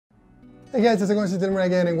Hey guys, it's Scrcpy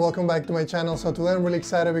again and welcome back to my channel. So today I'm really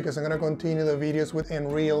excited because I'm going to continue the videos with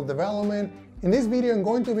Nreal development. In this video, I'm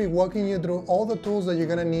going to be walking you through all the tools that you're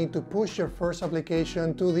going to need to push your first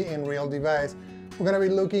application to the Nreal device. We're going to be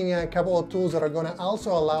looking at a couple of tools that are going to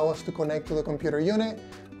also allow us to connect to the computer unit.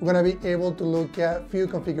 We're going to be able to look at a few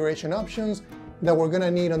configuration options that we're going to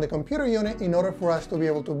need on the computer unit in order for us to be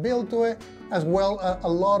able to build to it, as well as a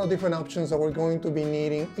lot of different options that we're going to be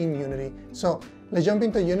needing in Unity. So let's jump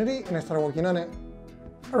into Unity and start working on it.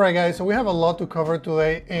 All right, guys, so we have a lot to cover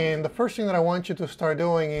today, and the first thing that I want you to start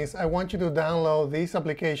doing is I want you to download this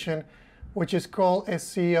application, which is called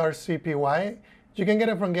Scrcpy. You can get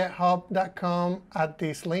it from github.com at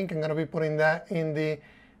this link. I'm going to be putting that in the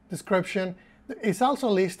description. It's also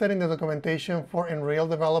listed in the documentation for Nreal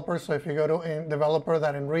developers. So if you go to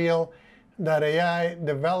developer.nreal.ai,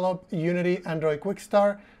 develop Unity Android Quick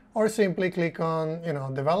Start, or simply click on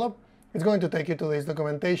develop, it's going to take you to this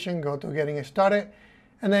documentation. Go to getting started,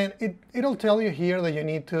 and then it'll tell you here that you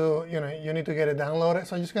need to get it downloaded.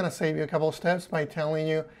 So I'm just going to save you a couple of steps by telling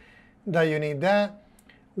you that you need that.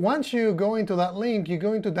 Once you go into that link, you're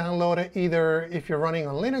going to download it. Either if you're running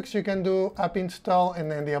on Linux, you can do app install and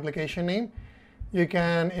then the application name. You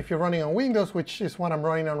can, if you're running on Windows, which is what I'm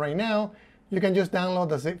running on right now, you can just download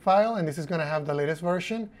the zip file, and this is going to have the latest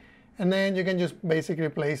version. And then you can just basically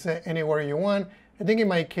place it anywhere you want. I think in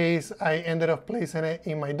my case, I ended up placing it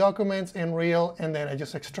in my documents in Nreal, and then I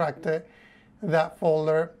just extracted that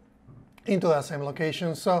folder into that same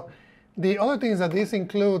location. So the other things that this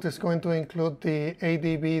includes is going to include the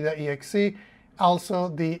adb.exe, also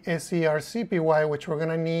the Scrcpy, which we're going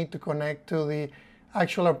to need to connect to the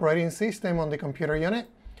actual operating system on the computer unit.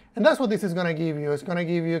 And that's what this is going to give you. It's going to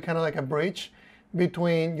give you kind of like a bridge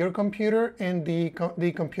between your computer and the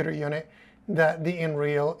computer unit that the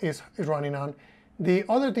Nreal is running on. The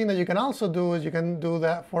other thing that you can also do is you can do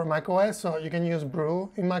that for macOS. So you can use Brew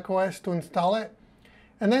in macOS to install it.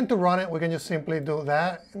 And then to run it, we can just simply do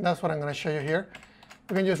that. And that's what I'm going to show you here.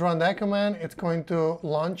 We can just run that command. It's going to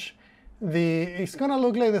launch it's going to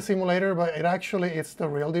look like the simulator, but it's the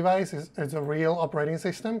real device. It's a real operating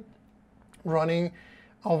system running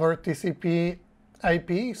over TCP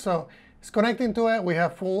IP. So it's connecting to it. We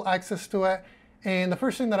have full access to it. And the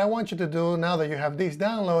first thing that I want you to do now that you have this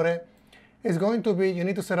downloaded is going to be you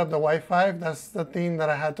need to set up the Wi-Fi. That's the thing that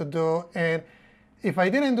I had to do. And if I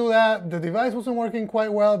didn't do that, the device wasn't working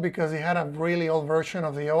quite well because it had a really old version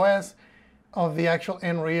of the OS, of the actual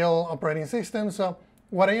Nreal operating system. So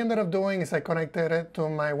what I ended up doing is I connected it to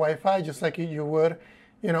my Wi-Fi just like you would,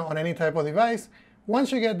 on any type of device.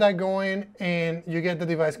 Once you get that going and you get the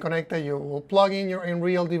device connected, you will plug in your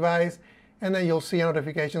Nreal device, and then you'll see a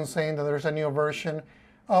notification saying that there's a new version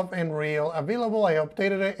of Nreal available. I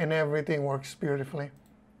updated it, and everything works beautifully.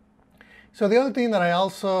 So the other thing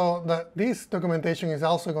that this documentation is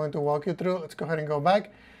also going to walk you through, let's go ahead and go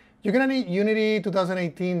back. You're going to need Unity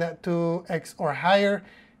 2018.2x or higher.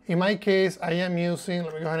 In my case, I am using,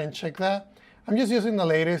 let me go ahead and check that. I'm just using the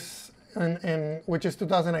latest, which is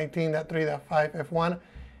 2018.3.5 F1.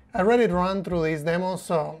 I already run through these demos,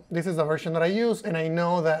 so this is the version that I use, and I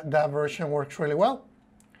know that that version works really well.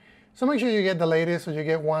 So make sure you get the latest, or you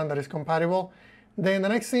get one that is compatible. Then the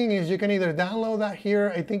next thing is you can either download that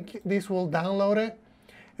here. I think this will download it.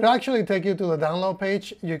 It'll actually take you to the download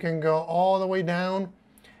page. You can go all the way down,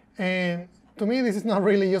 and to me, this is not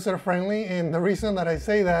really user-friendly, and the reason that I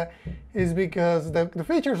say that is because the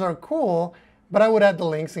features are cool, but I would add the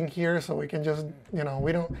links in here so we can just,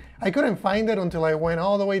 I couldn't find it until I went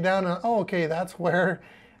all the way down, and okay, that's where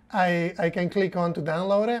I can click on to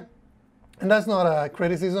download it. And that's not a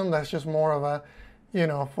criticism, that's just more of a,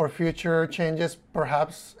 for future changes,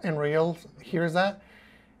 perhaps Nreal hears that.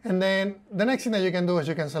 And then the next thing that you can do is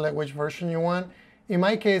you can select which version you want. In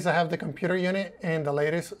my case, I have the computer unit and the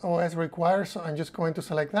latest OS required, so I'm just going to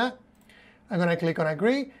select that. I'm going to click on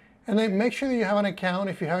agree, and then make sure that you have an account.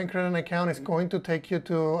 If you haven't created an account, it's going to take you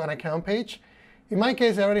to an account page. In my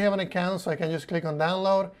case, I already have an account, so I can just click on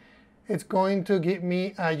download. It's going to give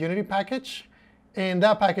me a Unity package, and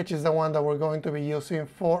that package is the one that we're going to be using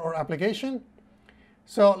for our application.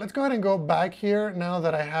 So let's go ahead and go back here now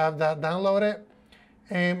that I have that downloaded,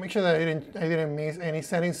 and make sure that I didn't miss any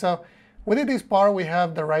settings. So within this part, we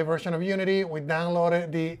have the right version of Unity. We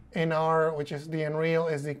downloaded the NR, which is the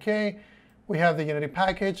Nreal SDK. We have the Unity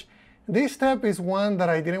package. This step is one that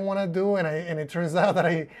I didn't want to do, and it turns out that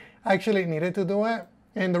I actually needed to do it.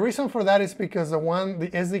 And the reason for that is because the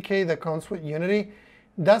SDK that comes with Unity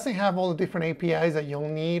doesn't have all the different APIs that you'll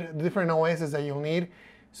need, the different OSs that you'll need.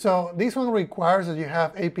 So this one requires that you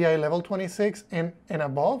have API level 26 and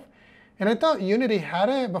above. And I thought Unity had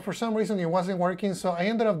it, but for some reason it wasn't working, so I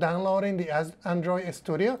ended up downloading the Android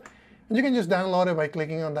Studio. And you can just download it by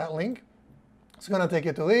clicking on that link. It's going to take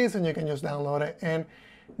you to this, and you can just download it. And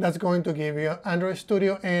that's going to give you Android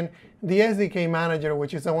Studio and the SDK Manager,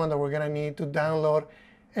 which is the one that we're going to need to download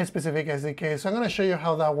a specific SDK. So I'm going to show you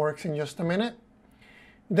how that works in just a minute.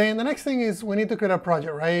 Then the next thing is we need to create a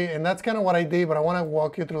project, right? And that's kind of what I did, but I want to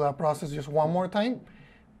walk you through that process just one more time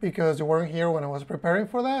because you weren't here when I was preparing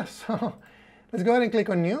for that. So let's go ahead and click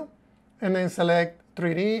on New, and then select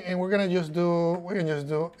 3D, and we can just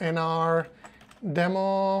do nr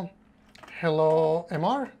demo hello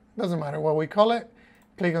mr. Doesn't matter what we call it.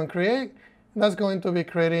 Click on Create. That's going to be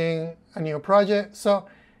creating a new project. So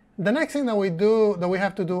the next thing that we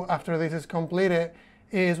have to do after this is completed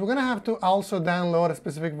is we're going to have to also download a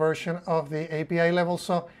specific version of the API level.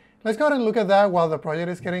 So let's go ahead and look at that while the project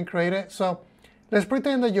is getting created. So let's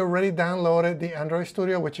pretend that you already downloaded the Android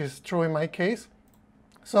Studio, which is true in my case.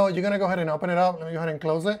 So you're going to go ahead and open it up. Let me go ahead and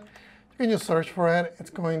close it. You can just search for it. It's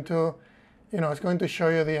going to, it's going to show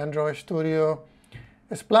you the Android Studio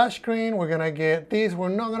splash screen. We're going to get this. We're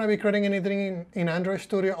not going to be creating anything in Android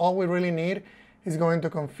Studio. All we really need is going to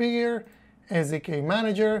configure SDK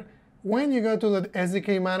Manager. When you go to the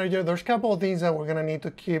SDK Manager, there's a couple of things that we're going to need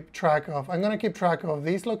to keep track of. I'm going to keep track of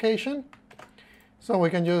this location. So we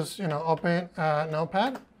can just open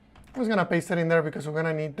Notepad. I'm just going to paste it in there because we're going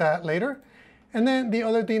to need that later. And then the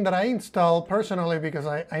other thing that I installed personally, because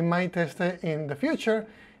I might test it in the future,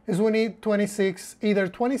 is we need 26, either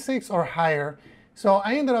 26 or higher. So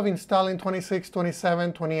I ended up installing 26,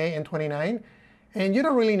 27, 28, and 29. And you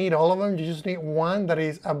don't really need all of them. You just need one that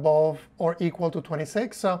is above or equal to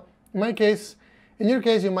 26. So in your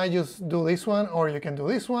case, you might just do this one, or you can do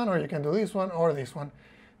this one, or you can do this one, or this one.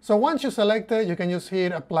 So once you select it, you can just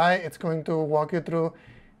hit Apply. It's going to walk you through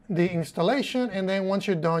the installation. And then once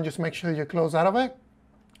you're done, just make sure you close out of it.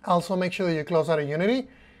 Also, make sure that you close out of Unity,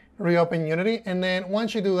 reopen Unity. And then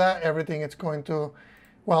once you do that, everything is going to,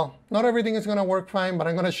 well, not everything is going to work fine, but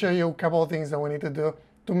I'm going to show you a couple of things that we need to do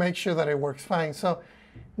to make sure that it works fine. So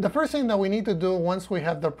the first thing that we need to do once we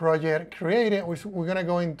have the project created, we're going to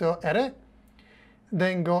go into Edit,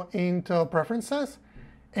 then go into Preferences.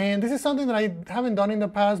 And this is something that I haven't done in the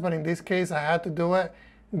past, but in this case, I had to do it.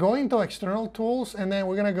 Go into External Tools, and then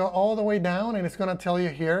we're going to go all the way down, and it's going to tell you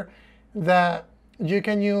here that you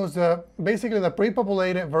can use basically the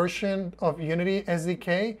pre-populated version of Unity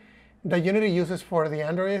SDK that Unity uses for the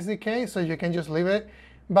Android SDK, so you can just leave it.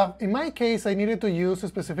 But in my case, I needed to use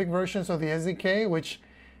specific versions of the SDK, which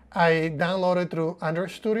I downloaded through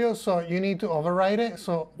Android Studio, so you need to override it.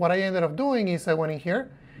 So what I ended up doing is I went in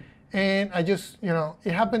here, and I just,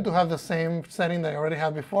 it happened to have the same setting that I already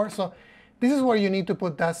had before. So this is where you need to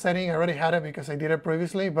put that setting. I already had it because I did it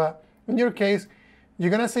previously, but in your case, you're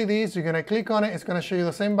going to see this, you're going to click on it, it's going to show you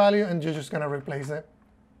the same value, and you're just going to replace it.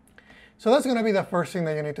 So that's going to be the first thing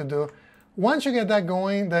that you need to do. Once you get that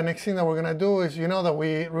going, the next thing that we're going to do is,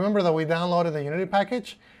 remember that we downloaded the Unity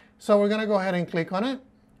package. So we're going to go ahead and click on it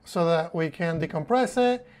so that we can decompress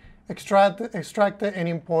it, extract it, and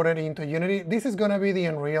import it into Unity. This is going to be the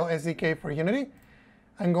Nreal SDK for Unity.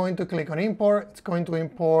 I'm going to click on Import. It's going to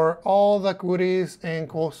import all the goodies and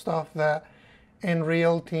cool stuff that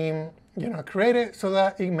Nreal team created so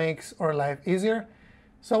that it makes our life easier.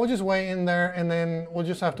 So we'll just wait in there, and then we'll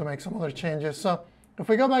just have to make some other changes. So if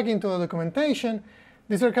we go back into the documentation,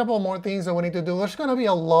 these are a couple more things that we need to do. There's going to be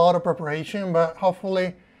a lot of preparation, but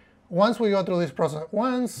hopefully, once we go through this process,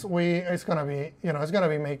 it's going to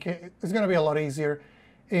be a lot easier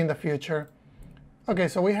in the future. Okay,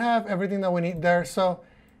 so we have everything that we need there. So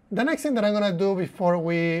the next thing that I'm going to do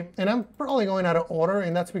and I'm probably going out of order,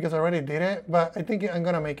 and that's because I already did it, but I think I'm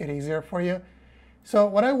going to make it easier for you. So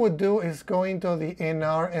what I would do is go into the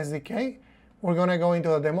NR SDK. We're going to go into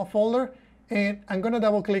the demo folder, and I'm going to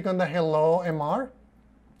double click on the Hello MR.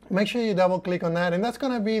 Make sure you double click on that, and that's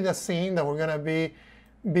going to be the scene that we're going to be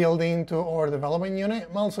building to our development unit.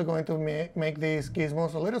 I'm also going to make these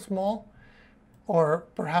gizmos a little small, or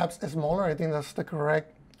perhaps smaller. I think that's the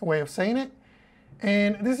correct way of saying it.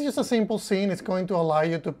 And this is just a simple scene. It's going to allow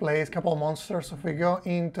you to place a couple of monsters. So if we go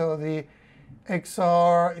into the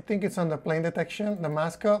XR, I think it's on the plane detection, the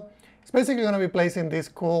mascot. It's basically going to be placing these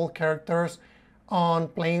cool characters on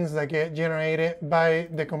planes that get generated by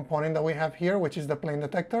the component that we have here, which is the plane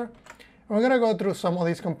detector. And we're going to go through some of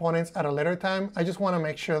these components at a later time. I just want to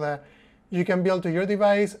make sure that you can build to your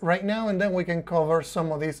device right now, and then we can cover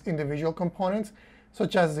some of these individual components,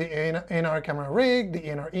 such as the NR camera rig, the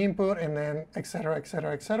NR input, and then et cetera, et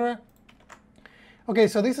cetera, et cetera. Okay,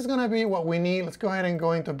 so this is going to be what we need. Let's go ahead and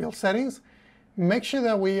go into build settings. make sure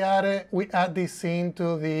that we add this scene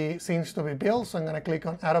to the scenes to be built. So I'm going to click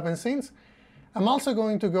on Add Open Scenes. I'm also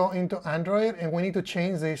going to go into Android, and we need to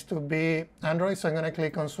change this to be Android. So I'm going to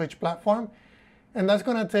click on Switch Platform. And that's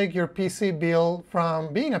going to take your PC build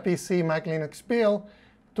from being a PC Mac Linux build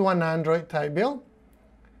to an Android type build.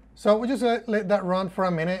 So we just let that run for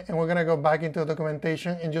a minute, and we're going to go back into the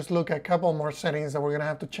documentation and just look at a couple more settings that we're going to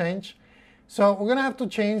have to change. So we're going to have to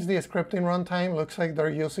change the scripting runtime. Looks like they're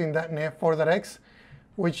using .NET 4.x,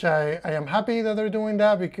 which I am happy that they're doing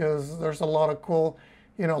that, because there's a lot of cool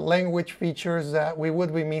language features that we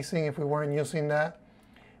would be missing if we weren't using the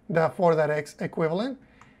 4.x equivalent.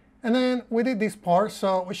 And then we did this part,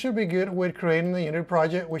 so we should be good with creating the Unity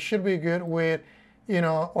project. We should be good with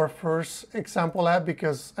our first example app,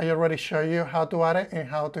 because I already showed you how to add it and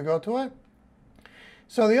how to go to it.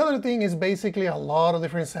 So the other thing is basically a lot of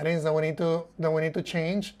different settings that we need to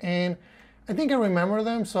change, and I think I remember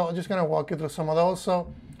them, so I'm just going to walk you through some of those.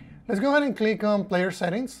 So let's go ahead and click on Player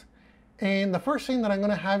Settings, and the first thing that I'm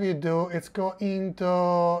going to have you do is go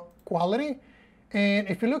into Quality. And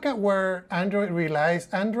if you look at where Android relies,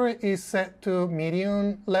 Android is set to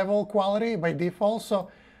medium level quality by default. So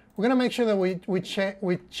we're going to make sure that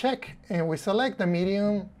we check and we select the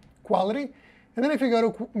medium quality. And then if you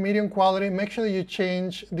go to medium quality, make sure that you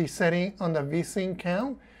change the setting on the vsync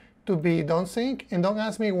count to be don't sync. And don't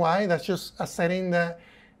ask me why. That's just a setting that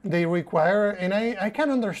they require. And I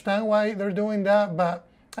can't understand why they're doing that, but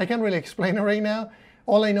I can't really explain it right now.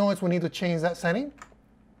 All I know is we need to change that setting.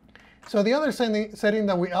 So the other setting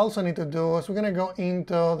that we also need to do is we're going to go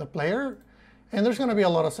into the player, and there's going to be a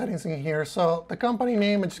lot of settings in here. So the company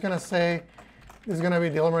name, I'm just going to say this is going to be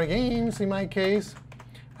Dilmer Games in my case.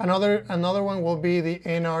 Another one will be the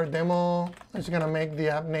NR demo. I'm just going to make the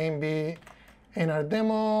app name be NR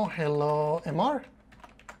demo hello MR.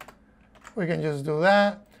 We can just do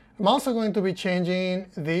that. I'm also going to be changing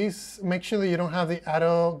this. Make sure that you don't have the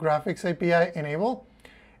auto graphics API enabled.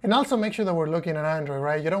 And also make sure that we're looking at Android,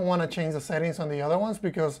 right? You don't want to change the settings on the other ones,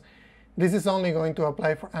 because this is only going to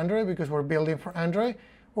apply for Android because we're building for Android.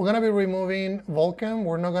 We're going to be removing Vulkan.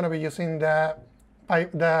 We're not going to be using the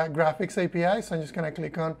graphics API. So I'm just going to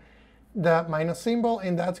click on the minus symbol,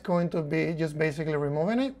 and that's going to be just basically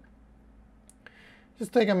removing it.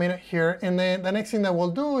 Just take a minute here. And then the next thing that we'll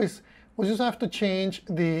do is we'll just have to change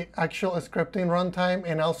the actual scripting runtime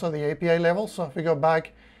and also the API level. So if we go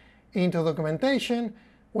back into documentation,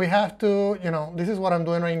 we have to, this is what I'm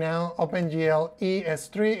doing right now. OpenGL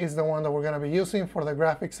ES3 is the one that we're going to be using for the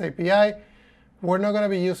graphics API. We're not going to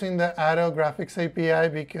be using the auto graphics API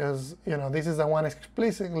because, this is the one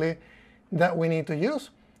explicitly that we need to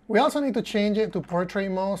use. We also need to change it to portrait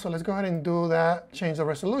mode. So let's go ahead and do that. Change the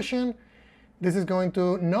resolution. This is going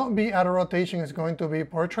to not be auto rotation. It's going to be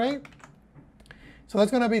portrait. So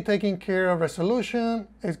that's going to be taking care of resolution.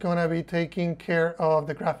 It's going to be taking care of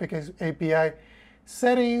the graphics API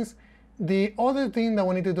settings. The other thing that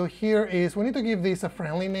we need to do here is we need to give this a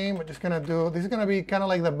friendly name. We're just going to do, this is going to be kind of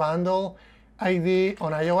like the bundle ID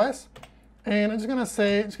on iOS. And I'm just going to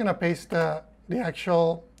say, it's going to paste the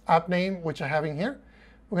actual app name, which I have in here.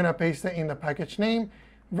 We're going to paste it in the package name.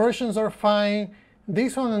 Versions are fine.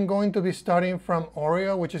 This one I'm going to be starting from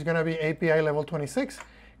Oreo, which is going to be API level 26.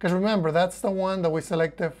 Because remember, that's the one that we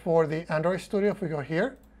selected for the Android Studio. If we go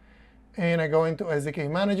here and I go into SDK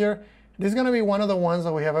Manager, this is going to be one of the ones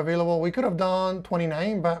that we have available. We could have done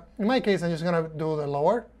 29, but in my case, I'm just going to do the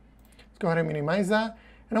lower. Let's go ahead and minimize that.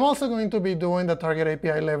 And I'm also going to be doing the target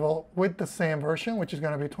API level with the same version, which is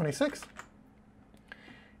going to be 26.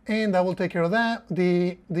 And that will take care of that.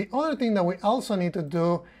 The other thing that we also need to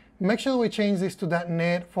do, make sure we change this to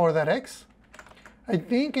 .NET 4.x. I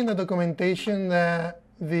think in the documentation that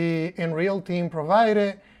the Nreal team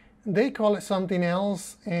provided, they call it something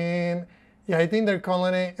else. And yeah, I think they're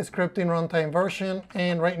calling it a scripting runtime version.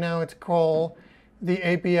 And right now it's called the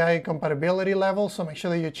API compatibility level. So make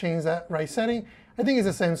sure that you change that right setting. I think it's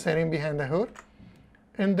the same setting behind the hood.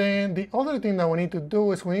 And then the other thing that we need to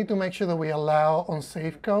do is we need to make sure that we allow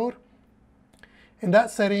unsafe code. In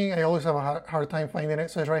that setting, I always have a hard time finding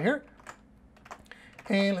it. So it's right here.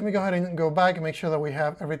 And let me go ahead and go back and make sure that we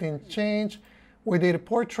have everything changed. We did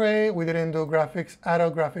portrait. We didn't do graphics, auto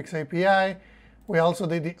graphics API. We also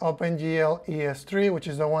did the OpenGL ES3, which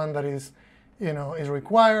is the one that is, is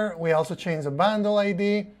required. We also changed the bundle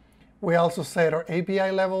ID. We also set our API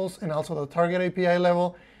levels and also the target API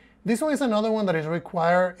level. This one is another one that is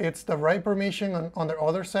required. It's the write permission on the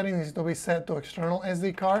other settings is to be set to external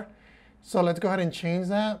SD card. So let's go ahead and change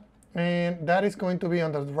that. And that is going to be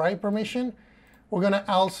under the write permission. We're going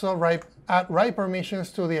to also add write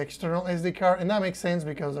permissions to the external SD card. And that makes sense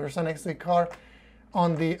because there's an SD card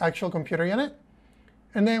on the actual computer unit.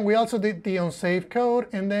 And then we also did the unsafe code,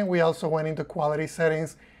 and then we also went into quality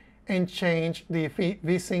settings and changed the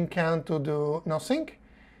vsync count to do no sync.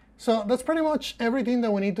 So that's pretty much everything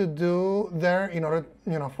that we need to do there in order,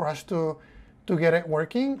 for us to get it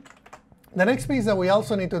working. The next piece that we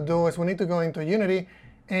also need to do is we need to go into Unity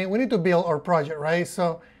and we need to build our project, right?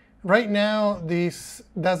 So right now, this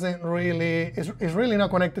doesn't really, is really not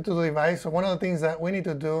connected to the device. So one of the things that we need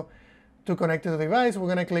to do to connect to the device, we're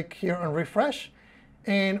gonna click here on refresh.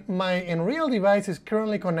 And my Nreal device is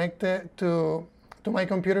currently connected to my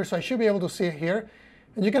computer, so I should be able to see it here.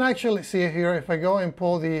 And you can actually see it here. If I go and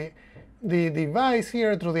pull the device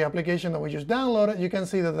here through the application that we just downloaded, you can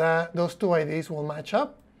see that those two IDs will match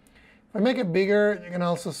up. If I make it bigger, you can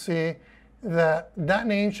also see that that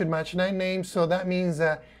name should match that name. So that means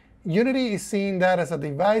that Unity is seeing that as a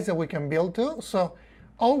device that we can build to. So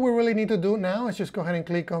all we really need to do now is just go ahead and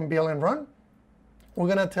click on build and run. We're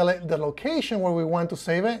going to tell it the location where we want to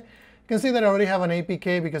save it. You can see that I already have an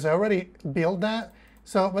APK because I already built that.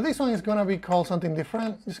 So, but this one is going to be called something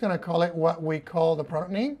different. I'm just going to call it what we call the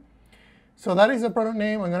product name. So that is the product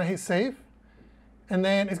name. I'm going to hit save. And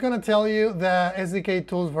then it's going to tell you that SDK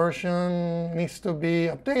tools version needs to be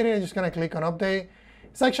updated. I'm just going to click on update.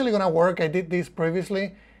 It's actually going to work. I did this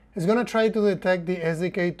previously. It's going to try to detect the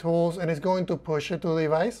SDK tools and it's going to push it to the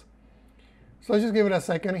device. So let's just give it a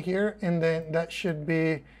second here, and then that should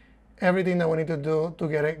be everything that we need to do to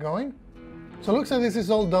get it going. So it looks like this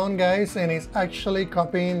is all done, guys, and it's actually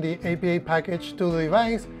copying the API package to the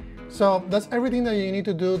device. So that's everything that you need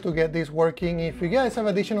to do to get this working. If you guys have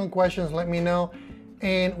additional questions, let me know.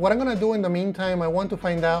 And what I'm going to do in the meantime, I want to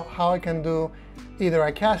find out how I can do either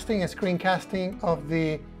a screen casting of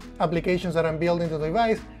the applications that I'm building to the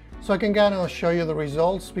device, so I can kind of show you the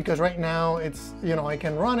results, because right now it's, I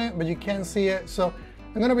can run it, but you can't see it. So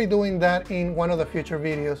I'm going to be doing that in one of the future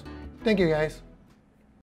videos. Thank you, guys.